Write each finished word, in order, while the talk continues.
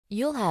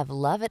You'll have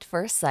love at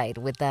first sight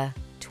with the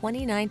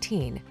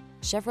 2019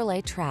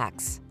 Chevrolet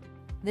Trax.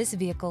 This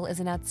vehicle is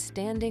an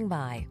outstanding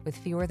buy with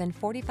fewer than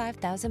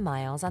 45,000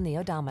 miles on the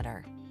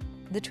odometer.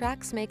 The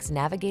Trax makes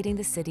navigating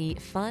the city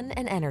fun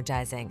and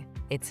energizing.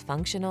 Its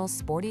functional,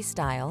 sporty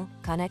style,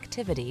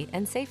 connectivity,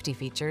 and safety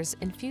features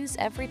infuse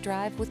every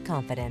drive with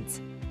confidence.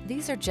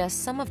 These are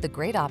just some of the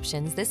great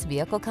options this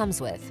vehicle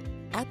comes with: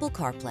 Apple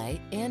CarPlay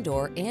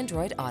and/or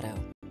Android Auto,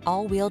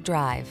 all-wheel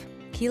drive,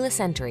 keyless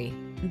entry,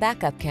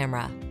 backup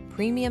camera,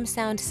 premium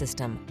sound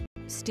system,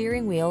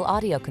 steering wheel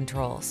audio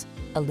controls,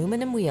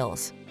 aluminum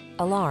wheels,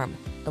 alarm,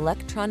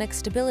 electronic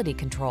stability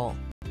control,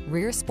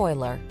 rear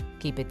spoiler.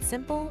 Keep it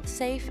simple,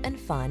 safe, and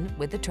fun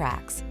with the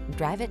Trax.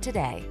 Drive it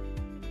today.